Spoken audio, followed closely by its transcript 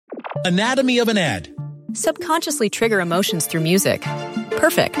Anatomy of an ad. Subconsciously trigger emotions through music.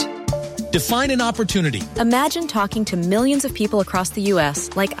 Perfect. Define an opportunity. Imagine talking to millions of people across the U.S.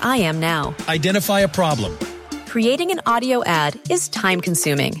 like I am now. Identify a problem. Creating an audio ad is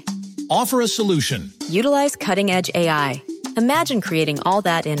time-consuming. Offer a solution. Utilize cutting-edge AI. Imagine creating all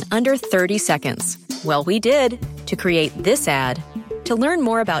that in under 30 seconds. Well, we did to create this ad. To learn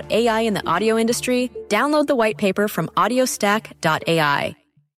more about AI in the audio industry, download the white paper from audiostack.ai.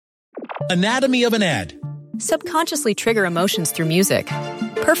 Anatomy of an ad. Subconsciously trigger emotions through music.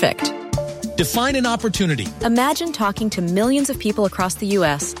 Perfect. Define an opportunity. Imagine talking to millions of people across the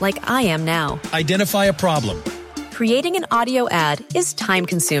U.S. like I am now. Identify a problem. Creating an audio ad is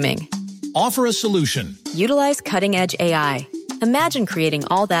time-consuming. Offer a solution. Utilize cutting-edge AI. Imagine creating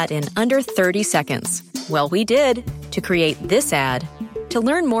all that in under 30 seconds. Well, we did to create this ad. To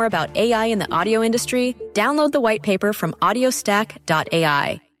learn more about AI in the audio industry, download the white paper from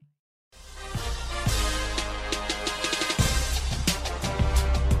audiostack.ai.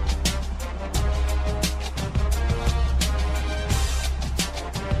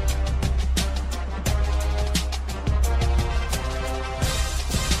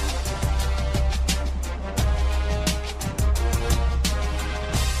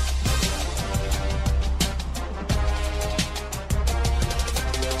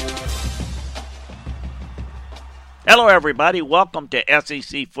 Hello, everybody. Welcome to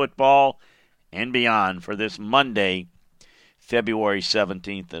SEC Football and Beyond for this Monday, February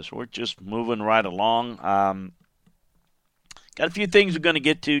 17th. As we're just moving right along. Got a few things we're going to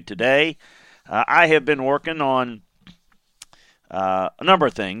get to today. I have been working on a number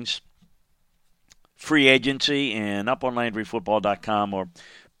of things. Free agency, and up on LandryFootball.com or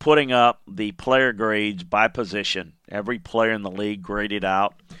putting up the player grades by position. Every player in the league graded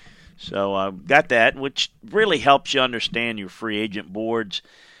out. So I've got that, which really helps you understand your free agent boards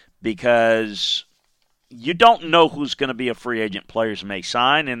because you don't know who's going to be a free agent. Players may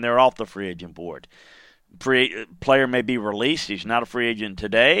sign, and they're off the free agent board. Player may be released. He's not a free agent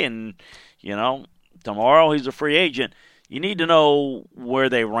today, and, tomorrow he's a free agent. You need to know where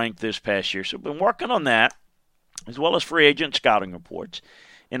they rank this past year. So I've been working on that, as well as free agent scouting reports,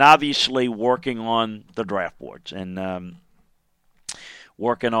 and obviously working on the draft boards and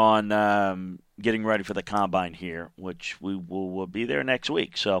working on getting ready for the Combine here, which we will be there next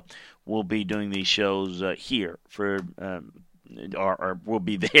week. So we'll be doing these shows here for or we'll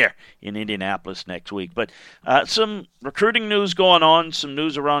be there in Indianapolis next week. But some recruiting news going on, some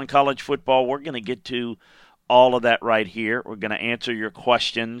news around college football. We're going to get to all of that right here. We're going to answer your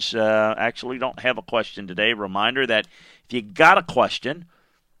questions. Actually, we don't have a question today. Reminder that if you got a question,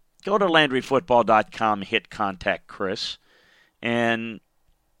 go to LandryFootball.com, hit Contact Chris, and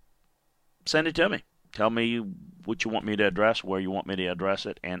send it to me. Tell me what you want me to address, where you want me to address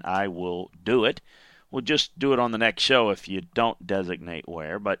it, and I will do it. We'll just do it on the next show if you don't designate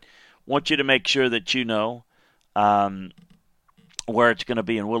where, but want you to make sure that you know where it's going to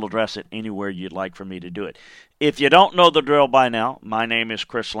be, and we'll address it anywhere you'd like for me to do it. If you don't know the drill by now, my name is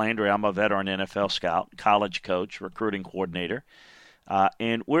Chris Landry. I'm a veteran NFL scout, college coach, recruiting coordinator,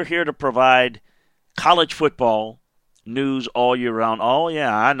 and we're here to provide college football news all year round. Oh,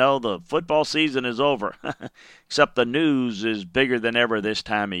 yeah, I know the football season is over, except the news is bigger than ever this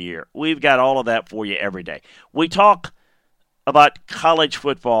time of year. We've got all of that for you every day. We talk about college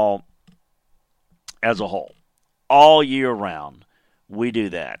football as a whole, all year round. We do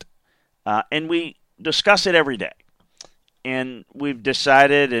that, and we discuss it every day. And we've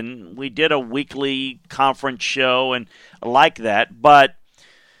decided, and we did a weekly conference show and like that, but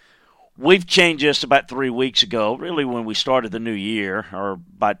we've changed this about 3 weeks ago, really when we started the new year, or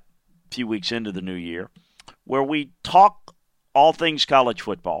about a few weeks into the new year, where we talk all things college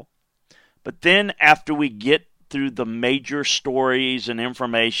football. But then after we get through the major stories and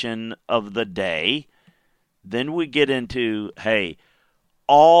information of the day, then we get into, hey,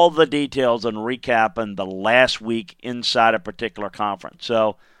 all the details and recapping the last week inside a particular conference.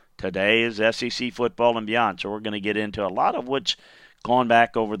 So today is SEC Football and Beyond, so we're going to get into a lot of what's gone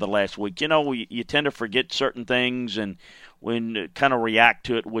back over the last week. You tend to forget certain things and when kind of react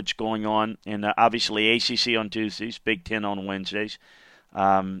to it, what's going on. And obviously ACC on Tuesdays, Big Ten on Wednesdays,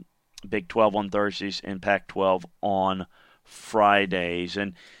 Big 12 on Thursdays, and Pac-12 on Fridays.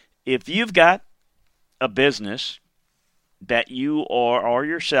 And if you've got a business that you or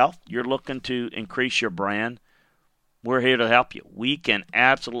yourself, you're looking to increase your brand, we're here to help you. We can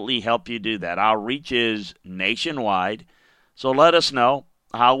absolutely help you do that. Our reach is nationwide. So let us know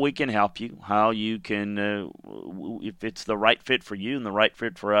how we can help you, how you can, if it's the right fit for you and the right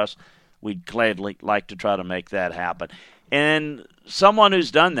fit for us, we'd gladly like to try to make that happen. And someone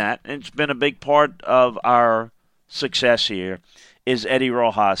who's done that, and it's been a big part of our success here, is Eddie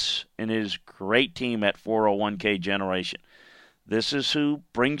Rojas and his great team at 401k Generation. This is who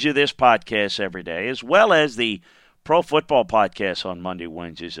brings you this podcast every day, as well as the Pro Football Podcast on Monday,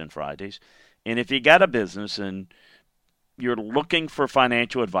 Wednesdays, and Fridays. And if you got a business and you're looking for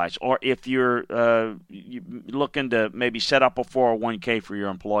financial advice, or if you're looking to maybe set up a 401k for your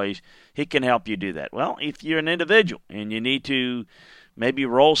employees, he can help you do that. Well, if you're an individual and you need to maybe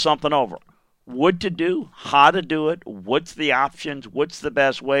roll something over, what to do, how to do it, what's the options, what's the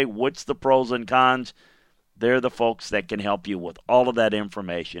best way, what's the pros and cons, they're the folks that can help you with all of that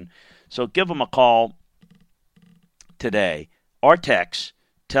information. So give them a call today or text.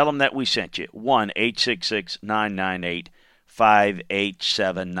 Tell them that we sent you.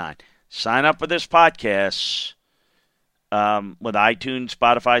 1-866-998-5879. Sign up for this podcast with iTunes,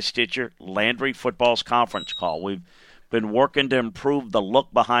 Spotify, Stitcher, Landry Football's conference call. We've been working to improve the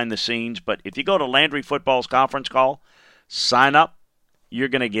look behind the scenes, but if you go to Landry Football's conference call, sign up. You're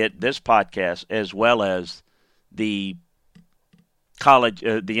going to get this podcast as well as the the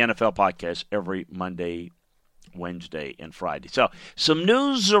NFL podcast every Monday, Wednesday, and Friday. So some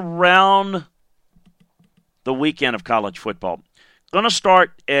news around the weekend of college football. Going to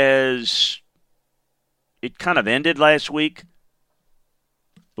start as it kind of ended last week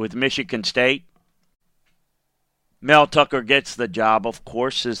with Michigan State. Mel Tucker gets the job, of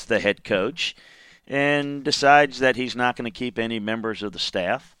course, as the head coach and decides that he's not going to keep any members of the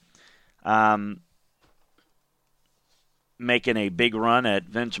staff. Making a big run at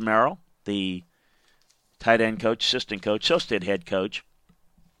Vince Merrill, the tight end coach, assistant coach, associate head coach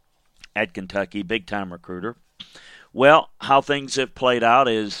at Kentucky, big-time recruiter. Well, how things have played out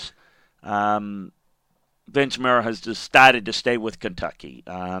is Vince Merrill has decided to stay with Kentucky.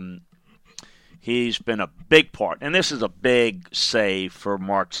 He's been a big part, and this is a big save for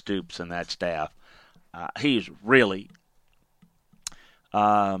Mark Stoops and that staff. He's really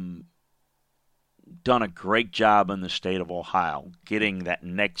done a great job in the state of Ohio, getting that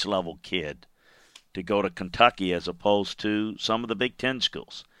next-level kid to go to Kentucky as opposed to some of the Big Ten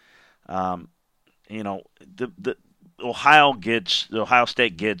schools. The Ohio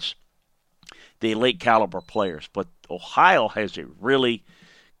State gets the elite caliber players, but Ohio has a really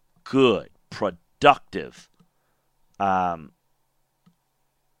good, productive,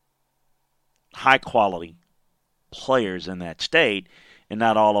 high-quality players in that state, and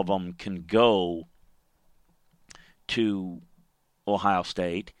not all of them can go to Ohio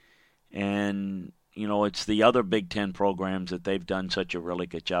State. And, it's the other Big Ten programs that they've done such a really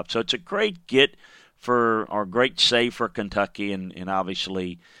good job. So it's a great great save for Kentucky, and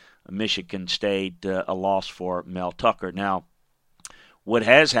obviously Michigan State, a loss for Mel Tucker. Now, what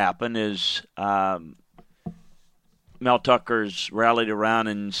has happened is Mel Tucker's rallied around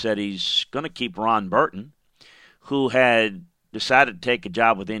and said he's going to keep Ron Burton, who had decided to take a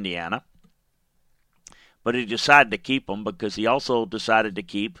job with Indiana. But he decided to keep him because he also decided to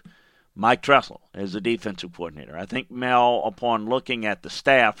keep Mike Tressel as the defensive coordinator. I think Mel, upon looking at the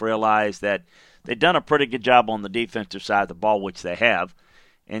staff, realized that they've done a pretty good job on the defensive side of the ball, which they have.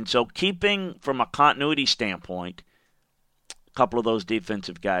 And so keeping, from a continuity standpoint, a couple of those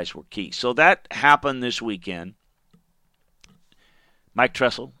defensive guys were key. So that happened this weekend. Mike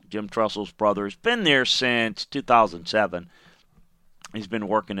Tressel, Jim Tressel's brother, has been there since 2007. He's been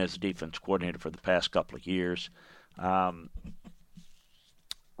working as a defense coordinator for the past couple of years.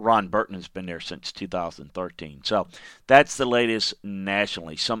 Ron Burton has been there since 2013. So that's the latest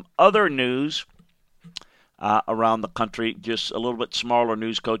nationally. Some other news around the country, just a little bit smaller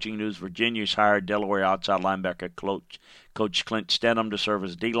news, coaching news. Virginia's hired Delaware outside linebacker Coach Clint Stedham to serve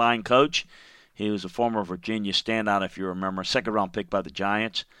as D-line coach. He was a former Virginia standout, if you remember, second-round pick by the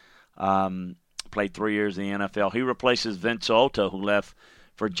Giants. Played 3 years in the NFL. He replaces Vince Otto, who left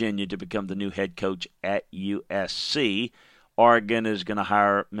Virginia to become the new head coach at USC. Oregon is going to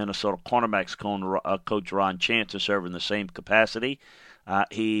hire Minnesota cornerbacks coach Ron Chance to serve in the same capacity.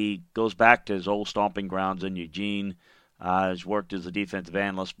 He goes back to his old stomping grounds in Eugene. Has worked as a defensive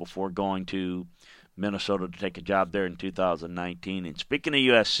analyst before going to Minnesota to take a job there in 2019. And speaking of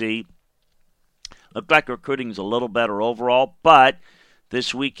USC, looked like recruiting is a little better overall, but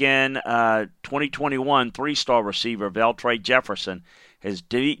this weekend, 2021 three-star receiver Veltre Jefferson has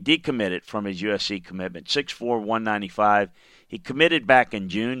decommitted from his USC commitment, 6'4", 195. He committed back in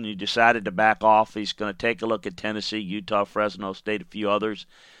June. He decided to back off. He's going to take a look at Tennessee, Utah, Fresno State, a few others.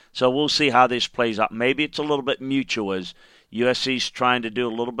 So we'll see how this plays out. Maybe it's a little bit mutual as USC's trying to do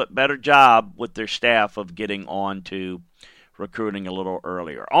a little bit better job with their staff of getting on to recruiting a little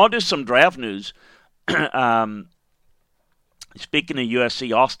earlier. On to some draft news. Speaking of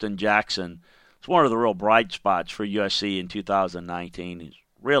USC, Austin Jackson is one of the real bright spots for USC in 2019. He's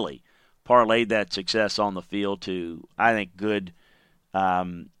really parlayed that success on the field to, I think, good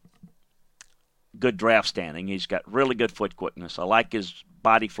draft standing. He's got really good foot quickness. I like his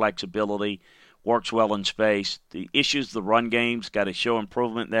body flexibility, works well in space. The issues, the run game's got to show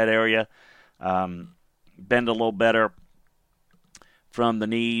improvement in that area. Bend a little better from the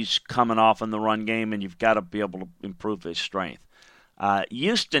knees coming off in the run game, and you've got to be able to improve his strength.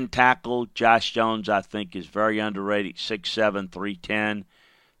 Houston tackle Josh Jones, I think, is very underrated. 6'7", 310.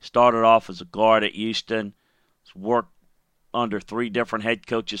 Started off as a guard at Houston. He's worked under 3 different head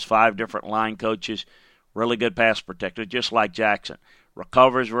coaches, 5 different line coaches. Really good pass protector, just like Jackson.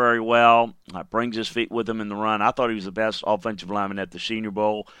 Recovers very well. Brings his feet with him in the run. I thought he was the best offensive lineman at the Senior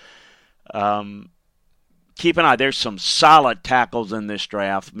Bowl. Keep an eye. There's some solid tackles in this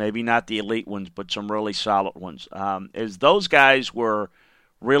draft. Maybe not the elite ones, but some really solid ones. As those guys were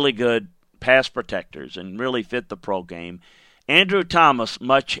really good pass protectors and really fit the pro game. Andrew Thomas,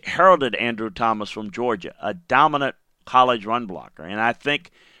 much heralded Andrew Thomas from Georgia, a dominant college run blocker, and I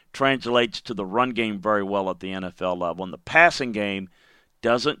think translates to the run game very well at the NFL level. And the passing game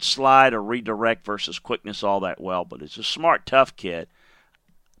doesn't slide or redirect versus quickness all that well, but it's a smart, tough kid.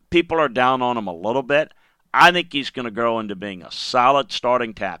 People are down on him a little bit. I think he's going to grow into being a solid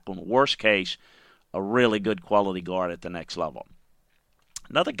starting tackle. In the worst case, a really good quality guard at the next level.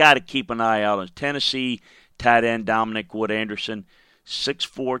 Another guy to keep an eye out is Tennessee tight end Dominic Wood-Anderson,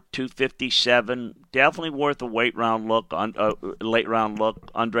 6'4", 257. Definitely worth a late round look,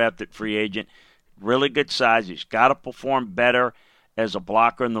 undrafted free agent. Really good size. He's got to perform better as a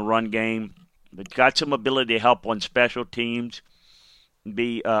blocker in the run game. But got some ability to help on special teams.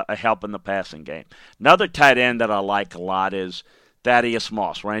 Be a help in the passing game. Another tight end that I like a lot is Thaddeus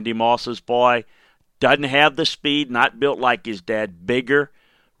Moss, Randy Moss's boy. Doesn't have the speed, not built like his dad, bigger.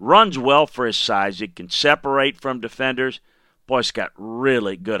 Runs well for his size. He can separate from defenders. Boy's got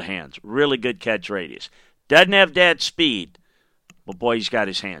really good hands, really good catch radius. Doesn't have dad's speed, but boy, he's got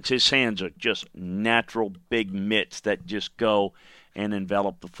his hands. His hands are just natural big mitts that just go and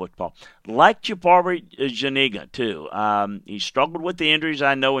envelop the football. Like Jabari Zuniga, too. He struggled with the injuries,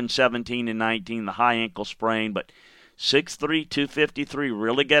 I know, in 17 and 19, the high ankle sprain, but 6'3", 253,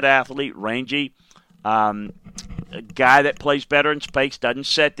 really good athlete, rangy. A guy that plays better in space, doesn't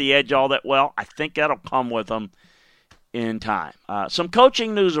set the edge all that well. I think that'll come with him in time. Some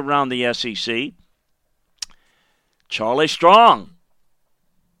coaching news around the SEC. Charlie Strong.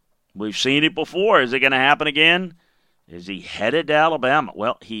 We've seen it before. Is it going to happen again? Is he headed to Alabama?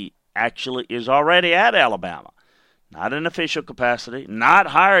 Well, he actually is already at Alabama. Not in official capacity, not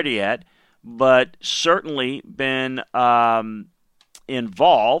hired yet, but certainly been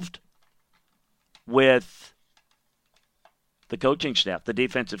involved with the coaching staff, the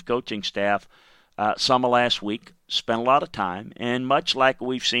defensive coaching staff, some of last week. Spent a lot of time, and much like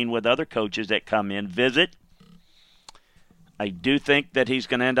we've seen with other coaches that come in, visit. I do think that he's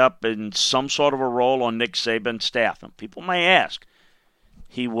going to end up in some sort of a role on Nick Saban's staff. And people may ask,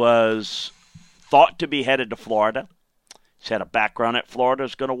 he was thought to be headed to Florida. He's had a background at Florida.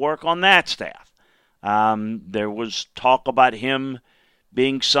 Is going to work on that staff. There was talk about him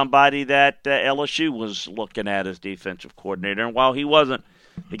being somebody that LSU was looking at as defensive coordinator. And while he wasn't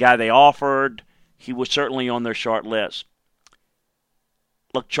the guy they offered, he was certainly on their short list.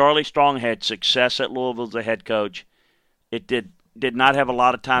 Look, Charlie Strong had success at Louisville as a head coach. It did not have a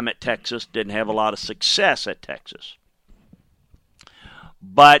lot of time at Texas, didn't have a lot of success at Texas.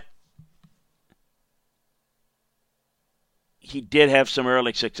 But he did have some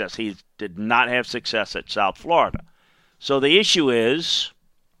early success. He did not have success at South Florida. So the issue is,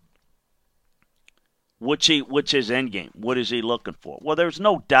 what's his end game? What is he looking for? Well, there's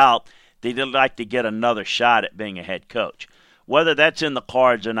no doubt that he'd like to get another shot at being a head coach. Whether that's in the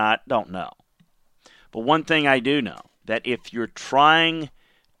cards or not, don't know. But one thing I do know, that if you're trying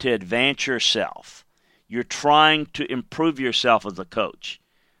to advance yourself, you're trying to improve yourself as a coach,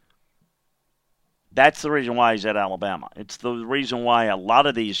 that's the reason why he's at Alabama. It's the reason why a lot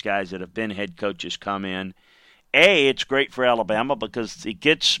of these guys that have been head coaches come in. It's great for Alabama because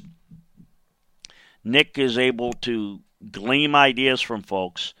Nick is able to glean ideas from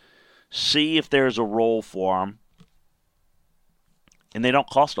folks, see if there's a role for them, and they don't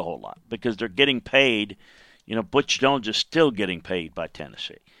cost a whole lot because they're getting paid. You know, Butch Jones is still getting paid by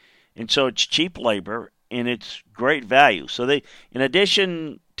Tennessee. And so it's cheap labor, and it's great value. So they, in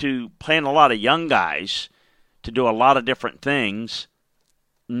addition to paying a lot of young guys to do a lot of different things,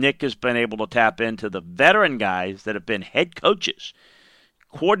 Nick has been able to tap into the veteran guys that have been head coaches,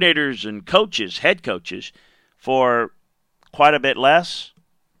 coordinators and coaches, head coaches, for quite a bit less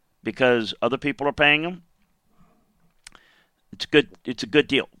because other people are paying him, it's a good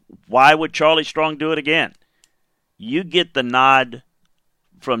deal. Why would Charlie Strong do it again? You get the nod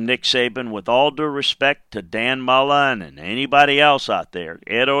from Nick Saban, with all due respect to Dan Mullen and anybody else out there,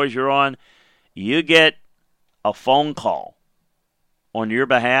 Ed Orgeron, you get a phone call on your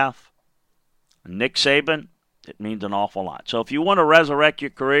behalf. Nick Saban, it means an awful lot. So if you want to resurrect your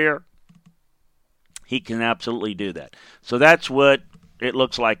career, he can absolutely do that. So that's what it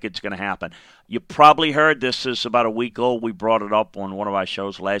looks like it's going to happen. You probably heard, this is about a week old. We brought it up on one of our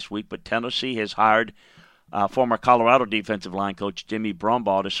shows last week, but Tennessee has hired former Colorado defensive line coach Jimmy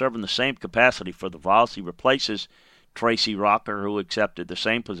Brumbaugh to serve in the same capacity for the Vols. He replaces Tracy Rocker, who accepted the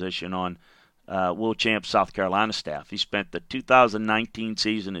same position on Will Champ's South Carolina staff. He spent the 2019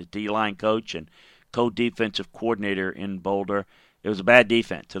 season as D-line coach and co-defensive coordinator in Boulder. It was a bad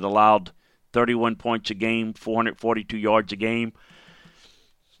defense. It allowed 31 points a game, 442 yards a game.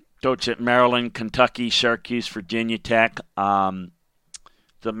 Coached at Maryland, Kentucky, Syracuse, Virginia Tech.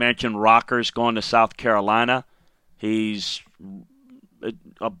 The mentioned Rocker's going to South Carolina. He's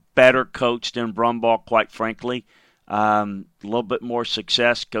a better coach than Brumbaugh, quite frankly. A little bit more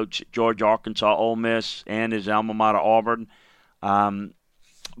success. Coached at Georgia, Arkansas, Ole Miss, and his alma mater, Auburn.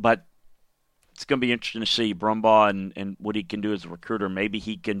 But it's going to be interesting to see Brumbaugh and what he can do as a recruiter. Maybe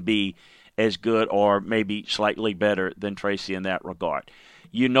he can be as good or maybe slightly better than Tracy in that regard.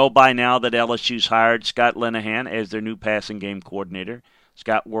 You know by now that LSU's hired Scott Linehan as their new passing game coordinator.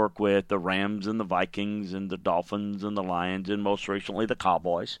 Scott worked with the Rams and the Vikings and the Dolphins and the Lions and most recently the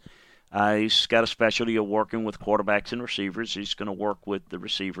Cowboys. He's got a specialty of working with quarterbacks and receivers. He's going to work with the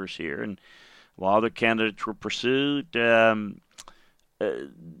receivers here. And while other candidates were pursued, it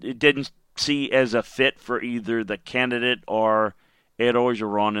didn't see as a fit for either the candidate or Ed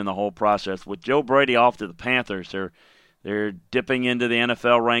Orgeron in the whole process. With Joe Brady off to the Panthers, they're dipping into the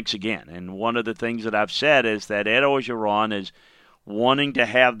NFL ranks again. And one of the things that I've said is that Ed Orgeron is wanting to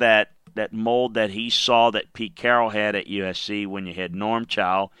have that mold that he saw that Pete Carroll had at USC when you had Norm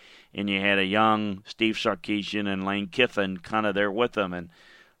Chow and you had a young Steve Sarkisian and Lane Kiffin kind of there with them. And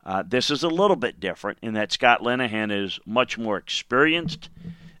this is a little bit different in that Scott Linehan is much more experienced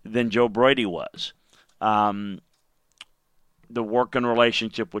than Joe Brady was. The working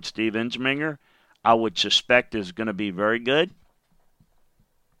relationship with Steve Ensminger, I would suspect, is going to be very good.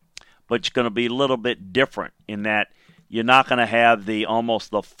 But it's going to be a little bit different in that you're not going to have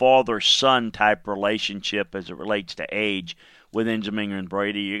almost the father-son type relationship as it relates to age with Ensminger and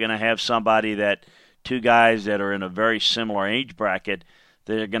Brady. You're going to have two guys that are in a very similar age bracket.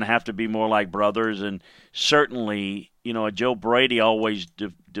 They're going to have to be more like brothers. And certainly, Joe Brady always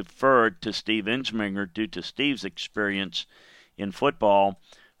deferred to Steve Ensminger due to Steve's experience in football.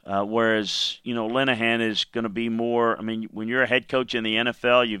 Whereas, Linehan is going to be more, when you're a head coach in the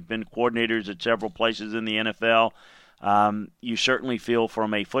NFL, you've been coordinators at several places in the NFL, you certainly feel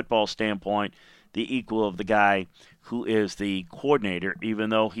from a football standpoint the equal of the guy who is the coordinator, even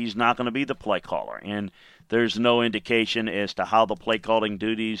though he's not going to be the play caller. And there's no indication as to how the play calling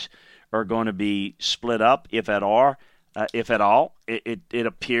duties are going to be split up, if at all. It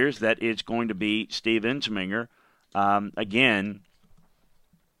appears that it's going to be Steve Ensminger, again,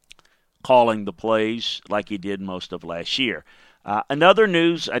 calling the plays like he did most of last year. Another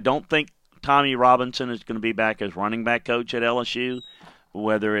news, I don't think Tommy Robinson is going to be back as running back coach at LSU,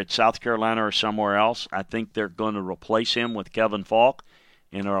 whether it's South Carolina or somewhere else. I think they're going to replace him with Kevin Falk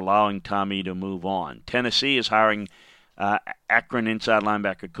and are allowing Tommy to move on. Tennessee is hiring Akron inside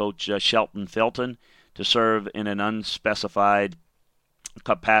linebacker coach Shelton Felton to serve in an unspecified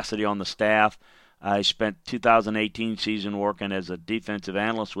capacity on the staff. He spent 2018 season working as a defensive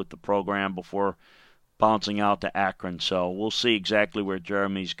analyst with the program before bouncing out to Akron. So we'll see exactly where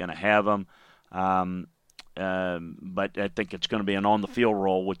Jeremy's going to have him. But I think it's going to be an on-the-field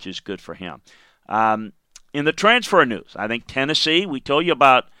role, which is good for him. In the transfer news, I think Tennessee, we told you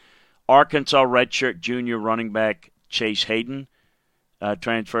about Arkansas redshirt junior running back Chase Hayden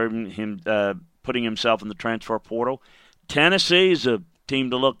transferring him, putting himself in the transfer portal. Tennessee is a team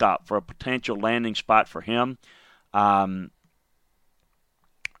to look out for a potential landing spot for him. The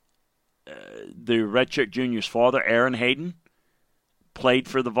redshirt junior's father, Aaron Hayden, played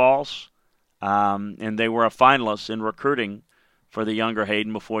for the Vols, and they were a finalist in recruiting for the younger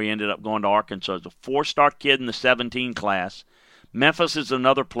Hayden before he ended up going to Arkansas. He's a four-star kid in the 17 class. Memphis is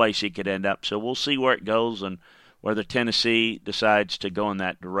another place he could end up, so we'll see where it goes and whether Tennessee decides to go in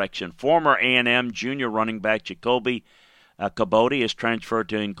that direction. Former A&M junior running back Jacoby Caboti is transferred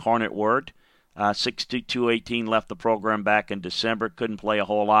to Incarnate Word. 6'2", 218, left the program back in December. Couldn't play a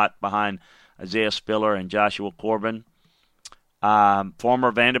whole lot behind Isaiah Spiller and Joshua Corbin.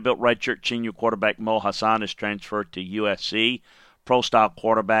 Former Vanderbilt redshirt senior quarterback Mo Hassan has transferred to USC. Pro-style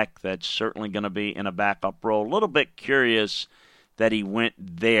quarterback that's certainly going to be in a backup role. A little bit curious that he went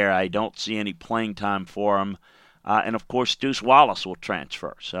there. I don't see any playing time for him. And, of course, Deuce Wallace will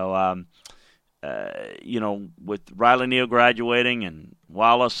transfer. So, with Riley Neal graduating and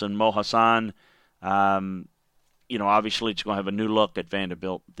Wallace and Mo Hassan, obviously it's going to have a new look at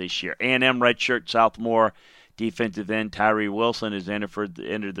Vanderbilt this year. A&M redshirt sophomore defensive end Tyree Wilson has entered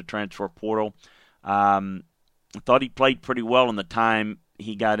the transfer portal. I thought he played pretty well in the time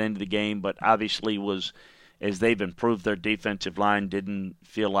he got into the game, but obviously as they've improved their defensive line, didn't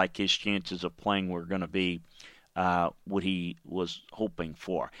feel like his chances of playing were going to be what he was hoping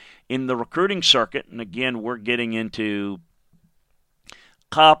for. In the recruiting circuit, and again, we're getting into a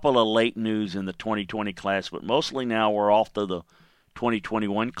couple of late news in the 2020 class, but mostly now we're off to the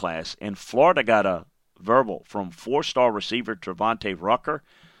 2021 class, and Florida got a verbal from four-star receiver Trevante Rucker,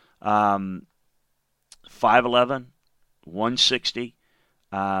 5'11", 160,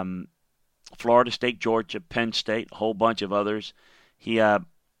 Florida State, Georgia, Penn State, a whole bunch of others. He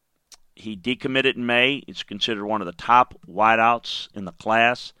decommitted in May. He's considered one of the top wideouts in the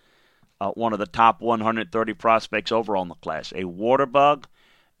class, one of the top 130 prospects overall in the class. A water bug,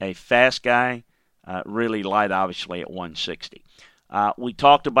 a fast guy, really light, obviously, at 160. We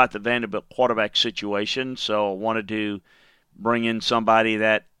talked about the Vanderbilt quarterback situation, so I wanted to bring in somebody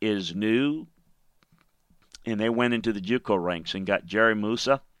that is new, and they went into the JUCO ranks and got Jerry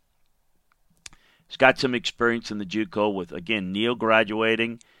Musa. He's got some experience in the JUCO with, again, Neal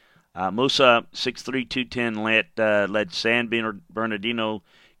graduating. Musa, 6'3", 210, led San Bernardino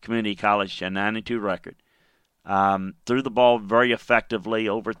Community College to a 9-2 record. Threw the ball very effectively,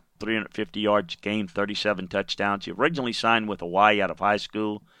 over 350 yards, gained 37 touchdowns. He originally signed with Hawaii out of high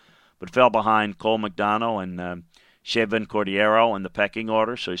school, but fell behind Cole McDonald and Chevin Cordiero in the pecking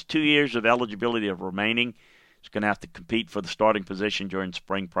order. So he's 2 years of eligibility of remaining. He's going to have to compete for the starting position during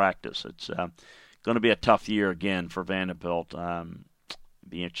spring practice. It's going to be a tough year again for Vanderbilt.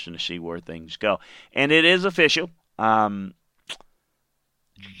 Be interesting to see where things go. And it is official. Jackson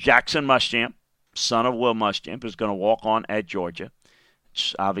Muschamp, son of Will Muschamp, is going to walk on at Georgia.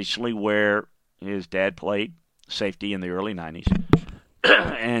 It's obviously where his dad played safety in the early 90s.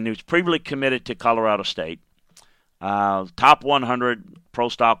 And he was previously committed to Colorado State. Top 100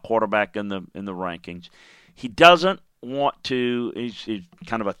 pro-style quarterback in the rankings. He doesn't want to, he's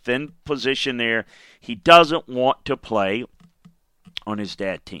kind of a thin position there. He doesn't want to play on his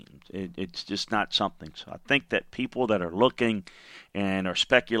dad team. It's just not something. So I think that people that are looking and are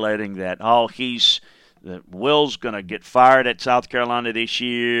speculating that, Will's going to get fired at South Carolina this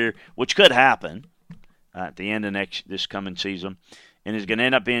year, which could happen at the end of this coming season, and is going to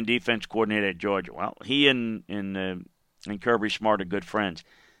end up being defense coordinator at Georgia. Well, he and Kirby Smart are good friends.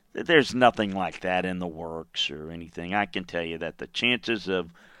 There's nothing like that in the works or anything. I can tell you that the chances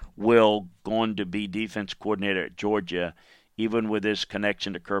of Will going to be defense coordinator at Georgia, even with his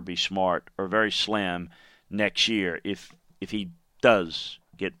connection to Kirby Smart, are very slim next year if he does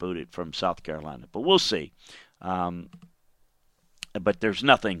get booted from South Carolina. But we'll see. But there's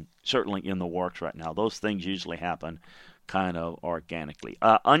nothing certainly in the works right now. Those things usually happen kind of organically.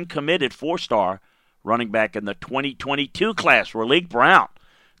 Uncommitted four-star running back in the 2022 class, Raleek Brown.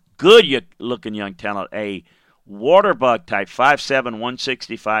 Good-looking young talent. A water bug type, 5'7",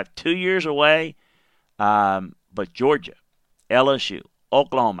 165, 2 years away. But Georgia, LSU,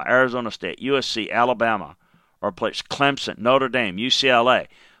 Oklahoma, Arizona State, USC, Alabama are placed. Clemson, Notre Dame, UCLA.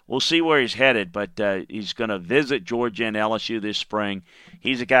 We'll see where he's headed, but he's going to visit Georgia and LSU this spring.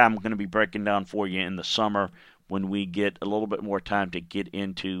 He's a guy I'm going to be breaking down for you in the summer when we get a little bit more time to get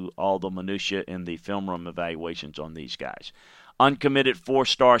into all the minutia and the film room evaluations on these guys. Uncommitted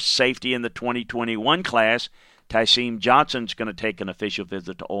four-star safety in the 2021 class, Tyseem Johnson's going to take an official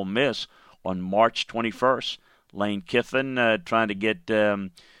visit to Ole Miss on March 21st. Lane Kiffin trying to get a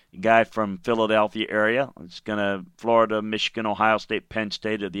guy from Philadelphia area. It's going to Florida, Michigan, Ohio State, Penn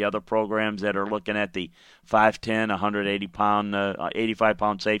State are the other programs that are looking at the 5'10", 180-pound,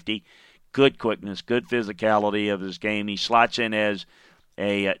 85-pound safety. Good quickness, good physicality of his game. He slots in as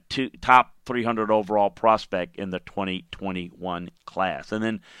a top 300 overall prospect in the 2021 class. And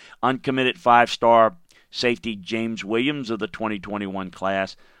then uncommitted five-star safety James Williams of the 2021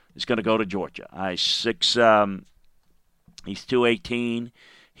 class is going to go to Georgia. He's 218.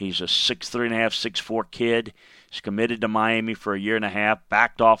 He's a 6'3.5", 6'4" kid. He's committed to Miami for a year and a half.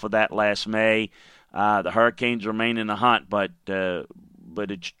 Backed off of that last May. The Hurricanes remain in the hunt, but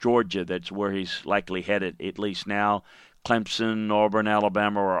it's Georgia that's where he's likely headed, at least now. Clemson, Auburn,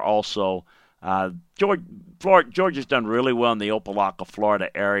 Alabama are also Georgia's done really well in the Opelika, Florida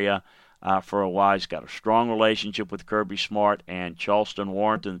area for a while. He's got a strong relationship with Kirby Smart and Charleston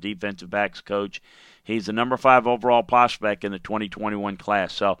Warrington, the defensive backs coach. He's the number 5 overall prospect in the 2021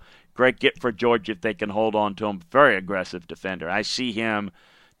 class. So great get for Georgia if they can hold on to him. Very aggressive defender. I see him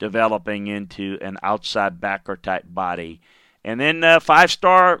developing into an outside backer type body. And then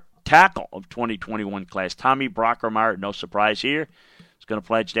 5-star tackle of 2021 class, Tommy Brockermeyer, no surprise here, is going to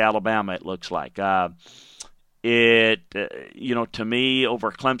pledge to Alabama, it looks like. To me,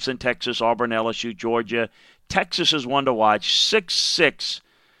 over Clemson, Texas, Auburn, LSU, Georgia, Texas is one to watch. 6'6",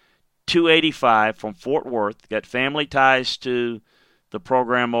 285 from Fort Worth. Got family ties to the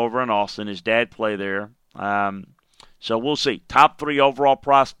program over in Austin. His dad played there. So we'll see. Top 3 overall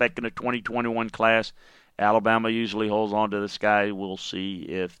prospect in the 2021 class. Alabama usually holds on to this guy. We'll see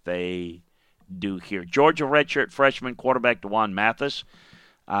if they do here. Georgia redshirt freshman quarterback DeJuan Mathis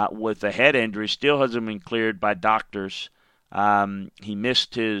with a head injury still hasn't been cleared by doctors. He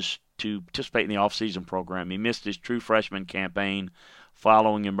missed to participate in the offseason program. He missed his true freshman campaign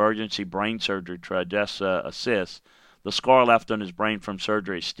following emergency brain surgery to address a cyst. The scar left on his brain from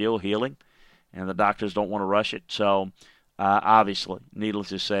surgery is still healing, and the doctors don't want to rush it. So, obviously, needless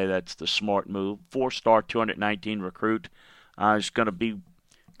to say, that's the smart move. 4-star, 219 recruit. Is going to be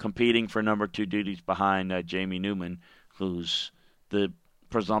competing for number 2 duties behind Jamie Newman, who's the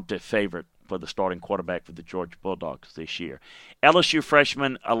presumptive favorite for the starting quarterback for the Georgia Bulldogs this year. LSU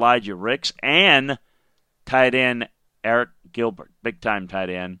freshman Elijah Ricks and tight end Eric Gilbert, big-time tight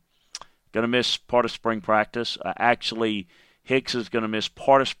end, going to miss part of spring practice. Actually, Hicks is going to miss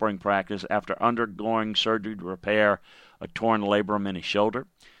part of spring practice after undergoing surgery to repair a torn labrum in his shoulder.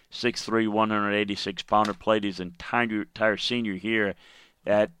 6'3", 186-pounder, played his entire senior year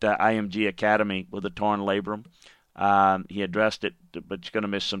at IMG Academy with a torn labrum. He addressed it, but he's going to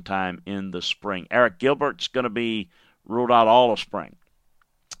miss some time in the spring. Eric Gilbert's going to be ruled out all of spring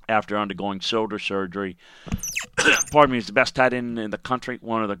after undergoing shoulder surgery. Pardon me, he's the best tight end in the country,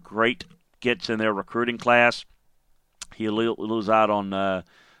 one of the great gets in their recruiting class. He'll lose out on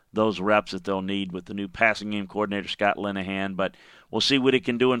those reps that they'll need with the new passing game coordinator, Scott Linehan, but we'll see what he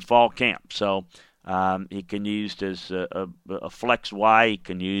can do in fall camp. So he can use as a flex Y, he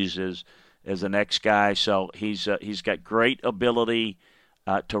can use as an X guy. So he's got great ability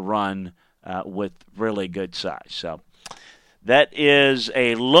to run with really good size. So that is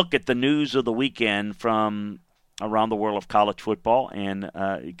a look at the news of the weekend from around the world of college football and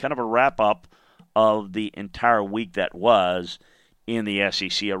kind of a wrap-up of the entire week that was in the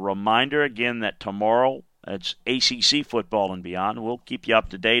SEC. A reminder again that tomorrow it's ACC football and beyond. We'll keep you up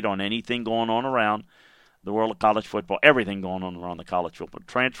to date on anything going on around the world of college football, everything going on around the college football,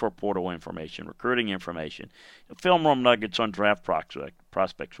 transfer portal information, recruiting information, film room nuggets on draft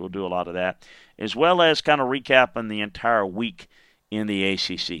prospects. We'll do a lot of that, as well as kind of recapping the entire week in the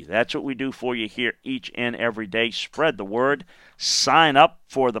ACC. That's what we do for you here each and every day. Spread the word. Sign up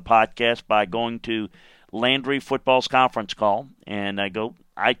for the podcast by going to Landry Football's conference call and go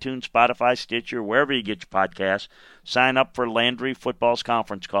iTunes, Spotify, Stitcher, wherever you get your podcasts. Sign up for Landry Football's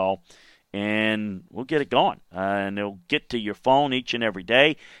conference call, and we'll get it going. And it'll get to your phone each and every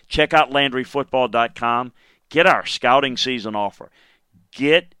day. Check out LandryFootball.com. Get our scouting season offer.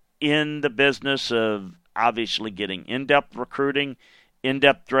 Get in the business of obviously getting in-depth recruiting,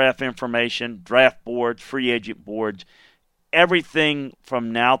 in-depth draft information, draft boards, free agent boards. Everything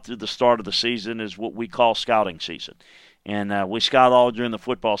from now through the start of the season is what we call scouting season. And we scout all during the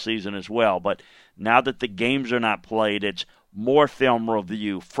football season as well. But now that the games are not played, it's more film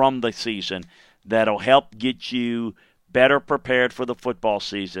review from the season that'll help get you better prepared for the football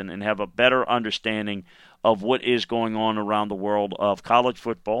season and have a better understanding of what is going on around the world of college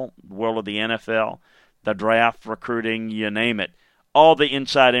football, the world of the NFL, the draft, recruiting, you name it. All the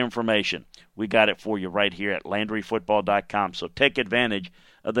inside information, we got it for you right here at LandryFootball.com. So take advantage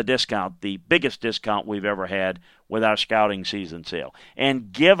of the discount, the biggest discount we've ever had with our scouting season sale.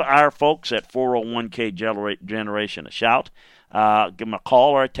 And give our folks at 401k Generation a shout. Give them a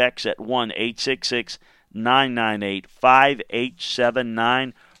call or a text at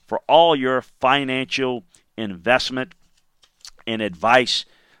 1-866-998-5879 for all your financial investment and advice.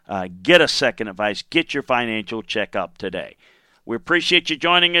 Get a second advice. Get your financial checkup today. We appreciate you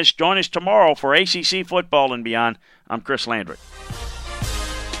joining us. Join us tomorrow for ACC football and beyond. I'm Chris Landry.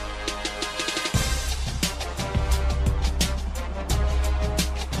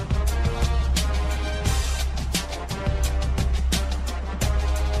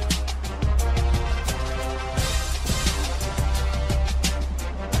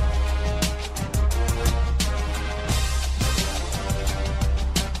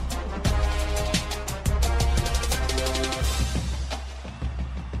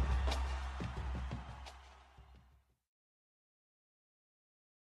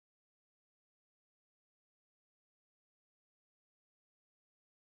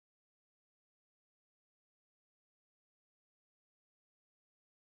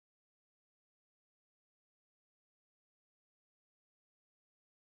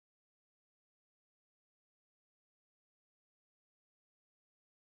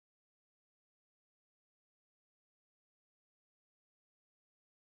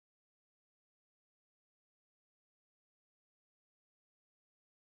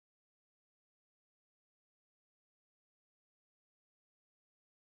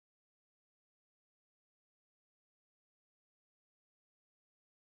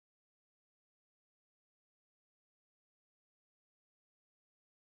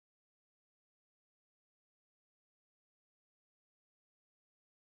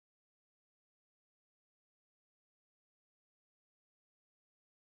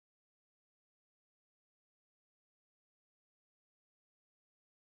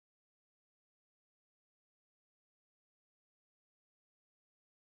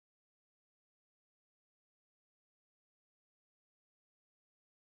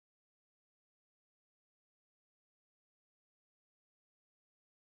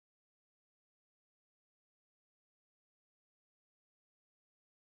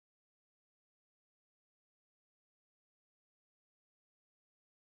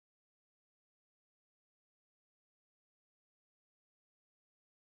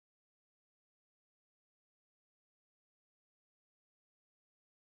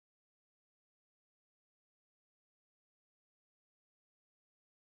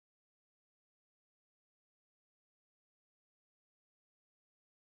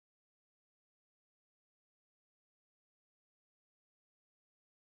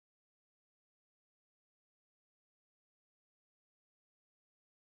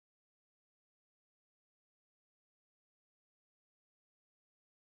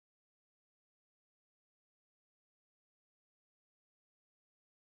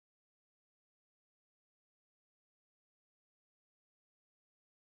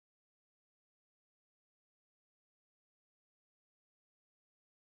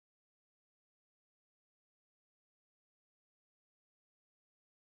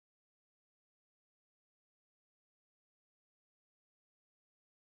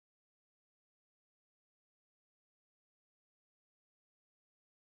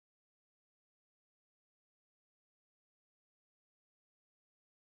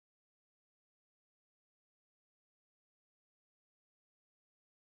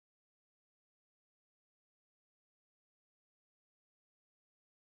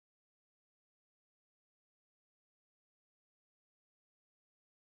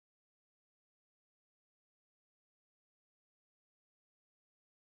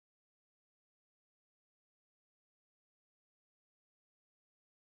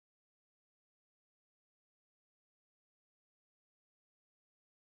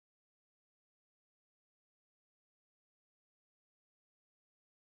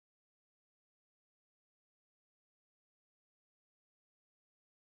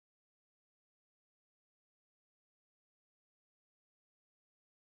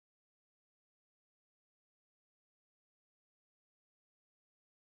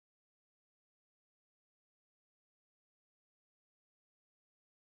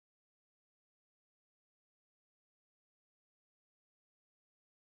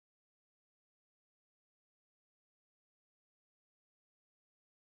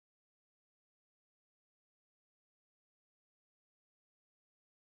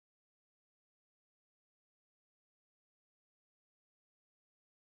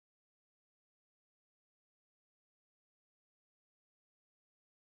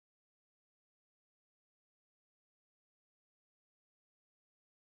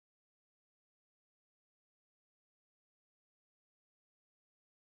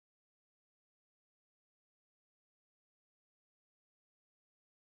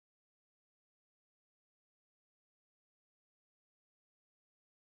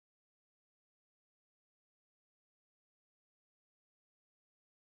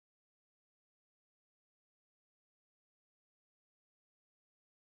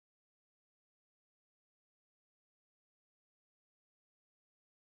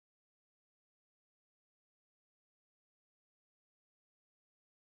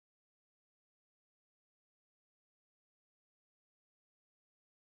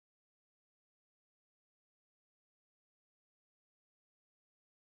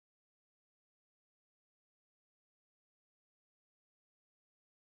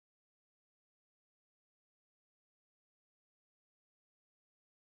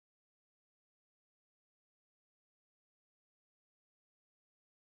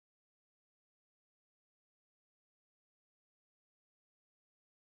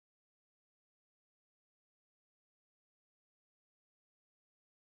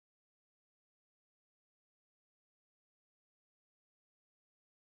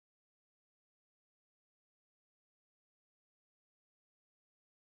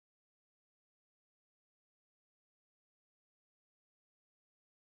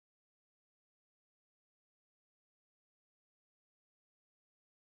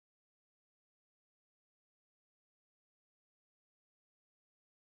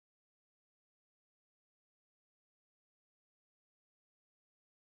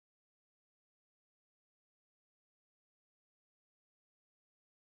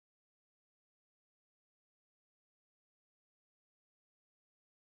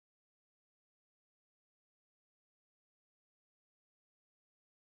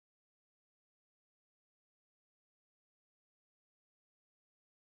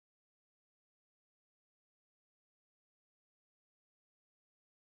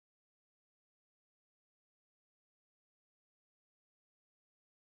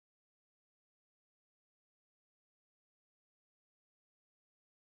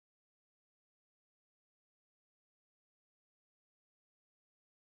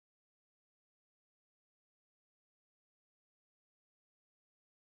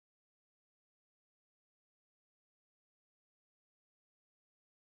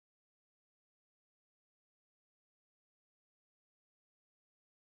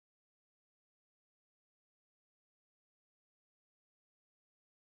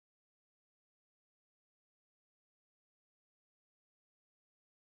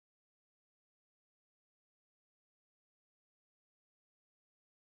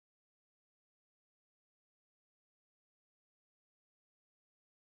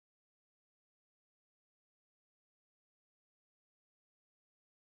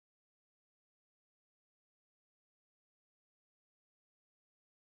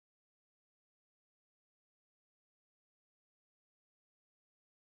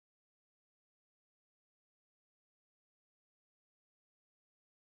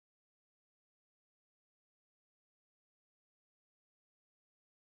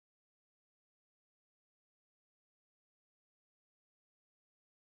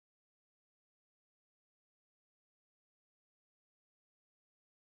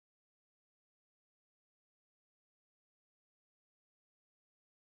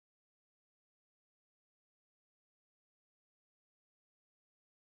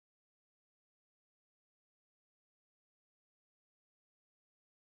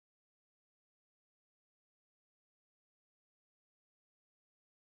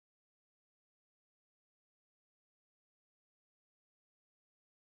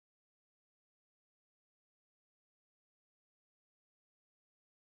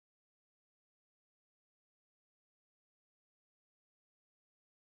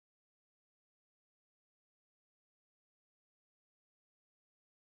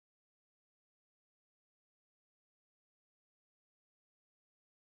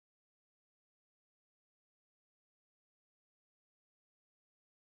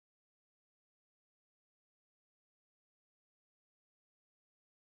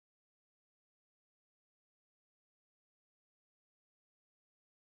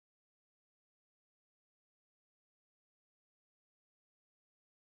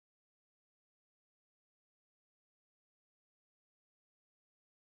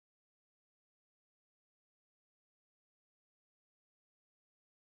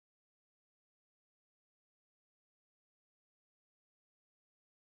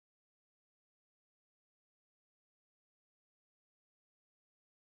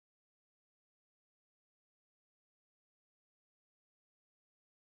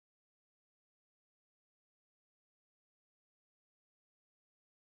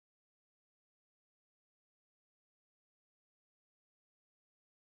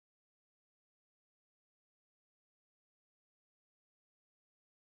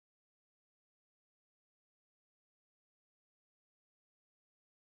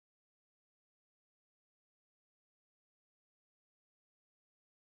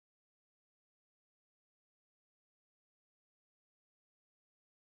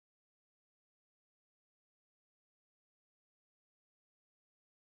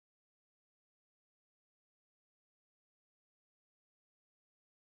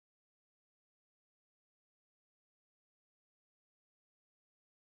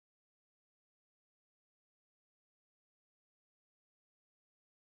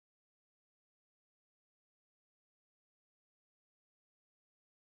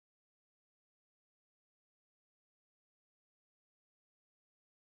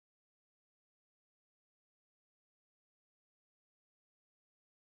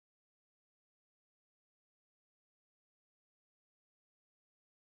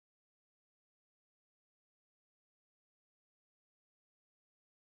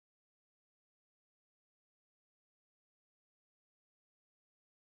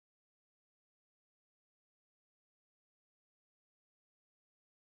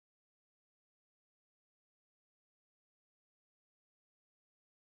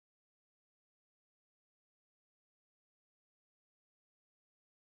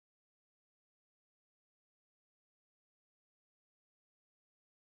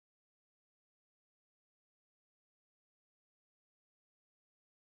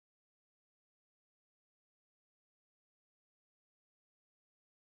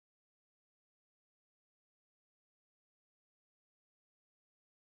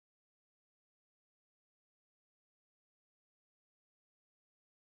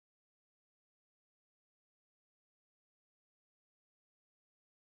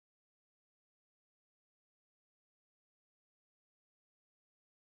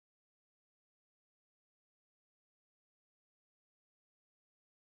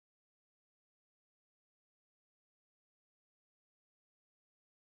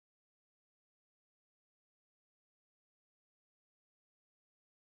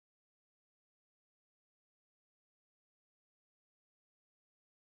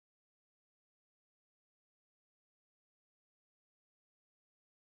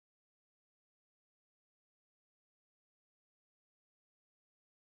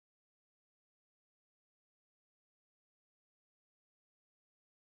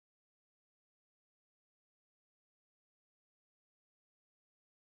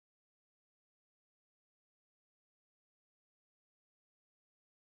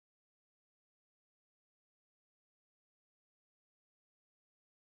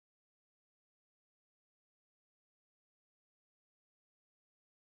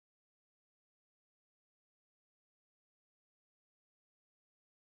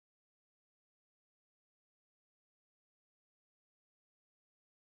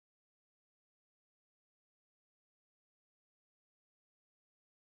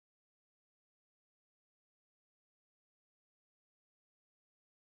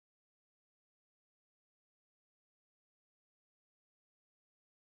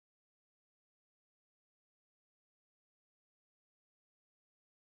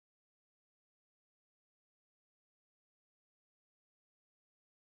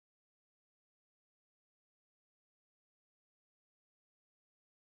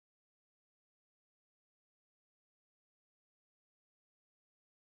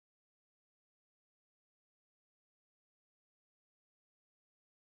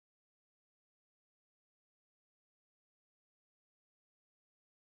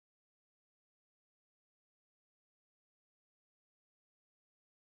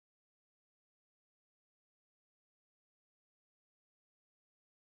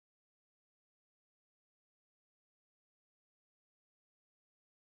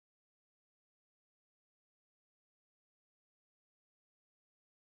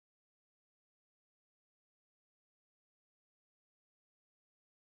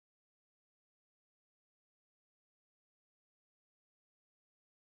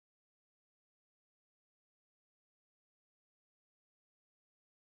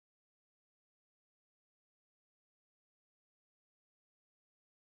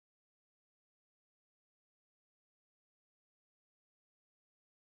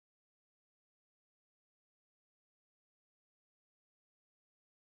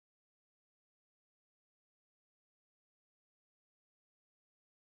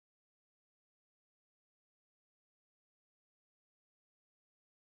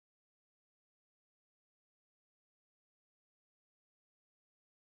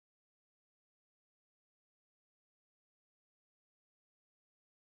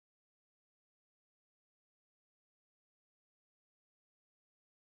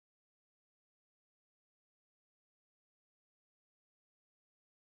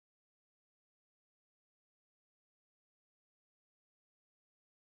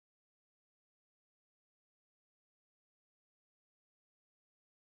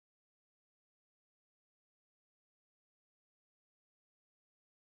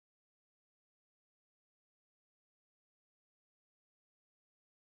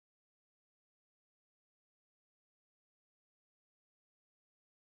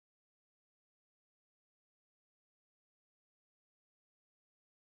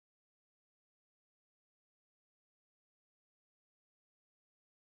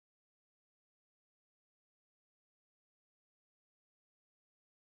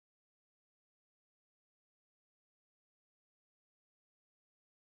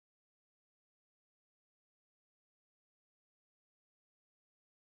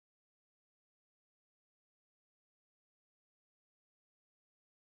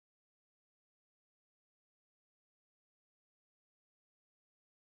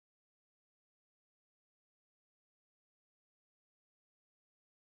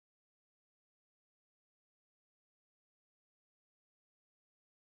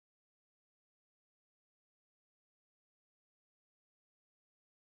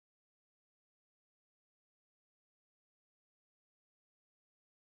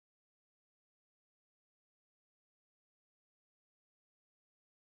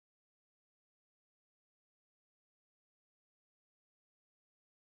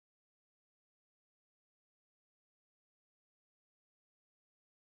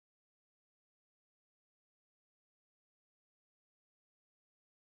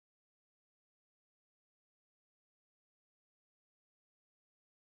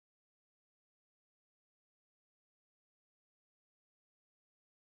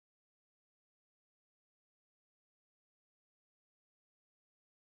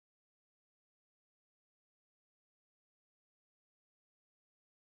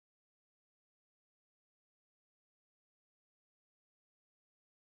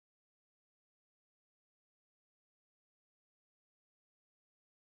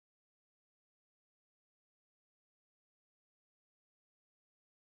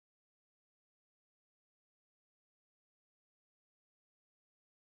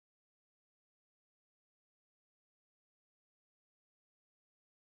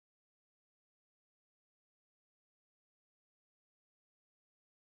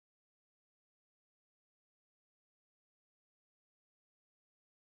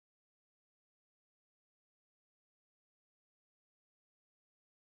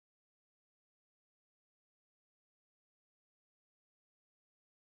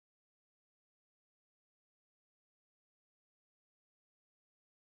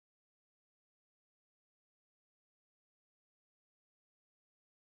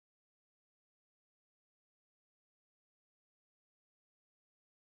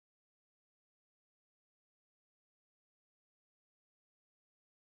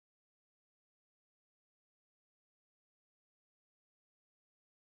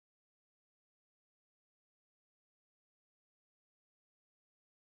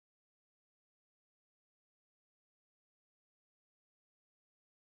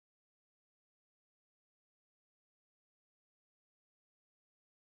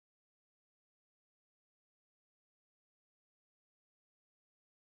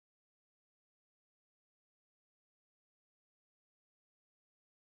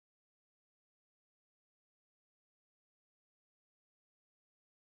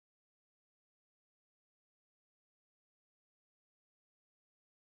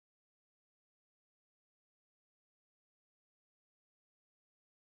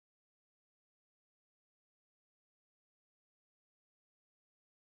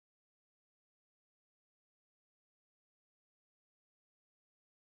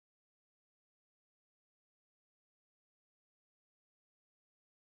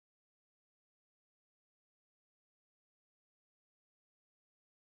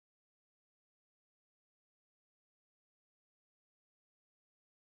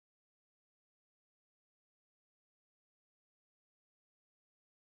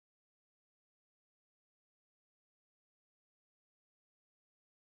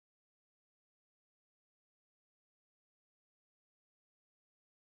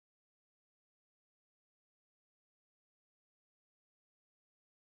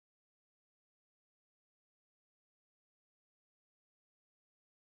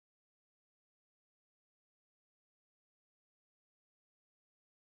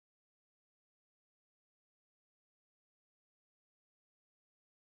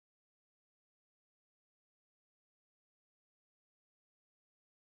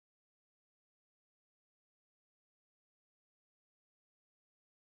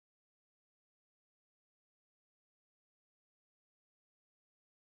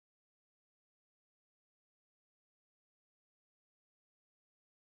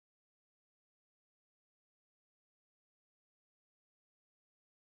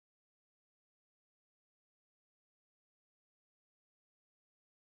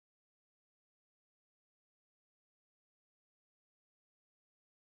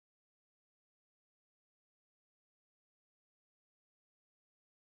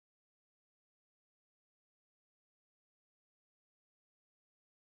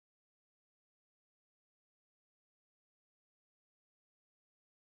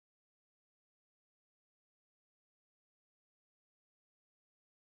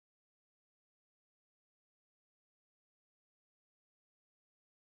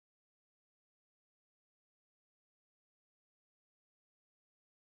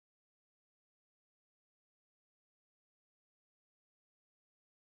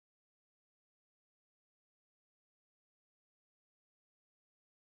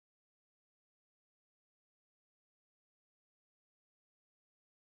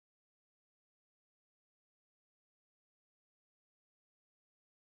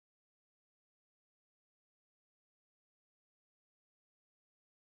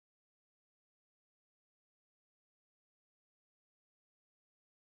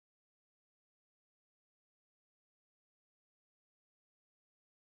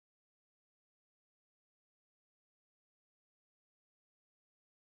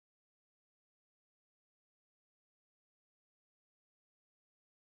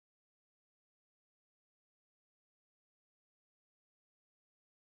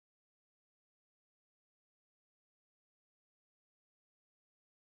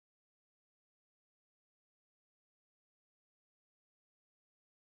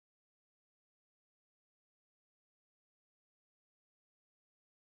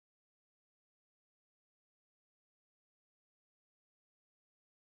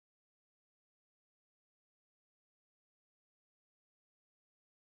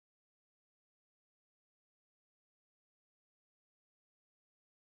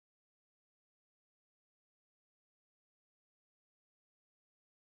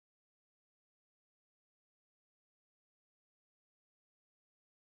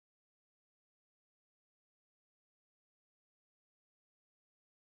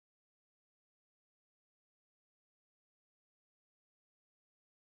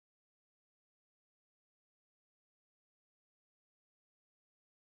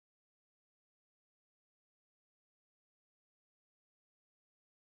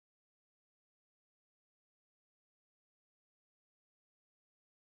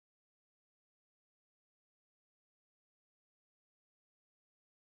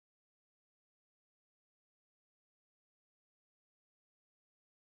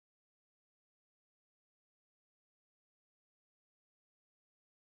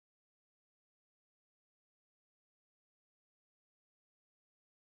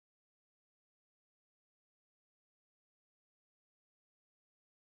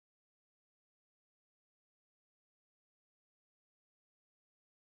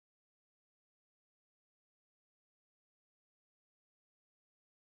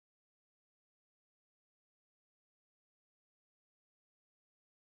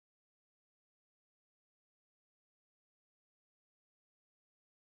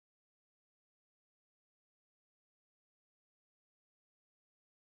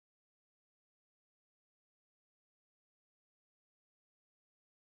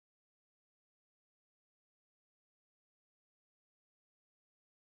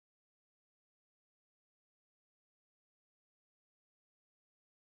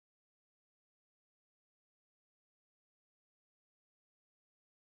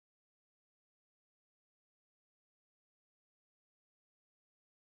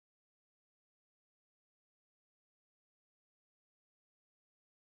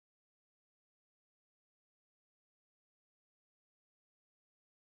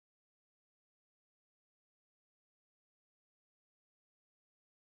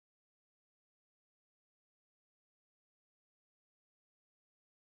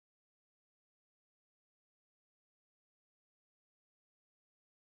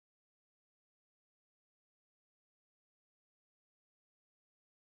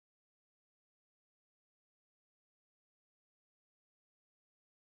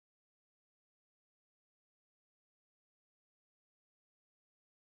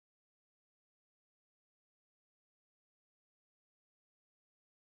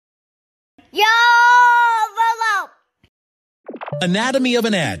 YOLO! Anatomy of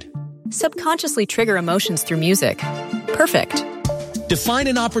an ad. Subconsciously trigger emotions through music. Perfect. Define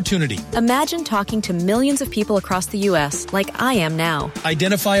an opportunity. Imagine talking to millions of people across the U.S. like I am now.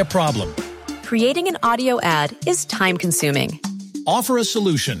 Identify a problem. Creating an audio ad is time-consuming. Offer a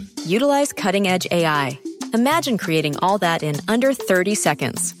solution. Utilize cutting-edge AI. Imagine creating all that in under 30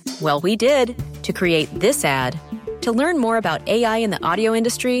 seconds. Well, we did to create this ad. To learn more about AI in the audio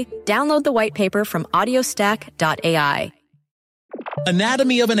industry, download the white paper from audiostack.ai.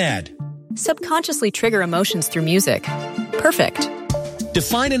 Anatomy of an ad. Subconsciously trigger emotions through music. Perfect.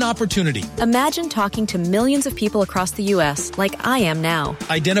 Define an opportunity. Imagine talking to millions of people across the U.S. like I am now.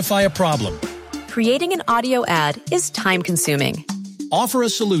 Identify a problem. Creating an audio ad is time-consuming. Offer a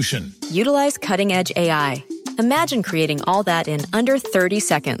solution. Utilize cutting-edge AI. Imagine creating all that in under 30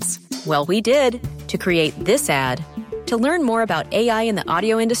 seconds. Well, we did to create this ad. To learn more about AI in the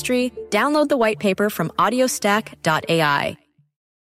audio industry, download the white paper from audiostack.ai.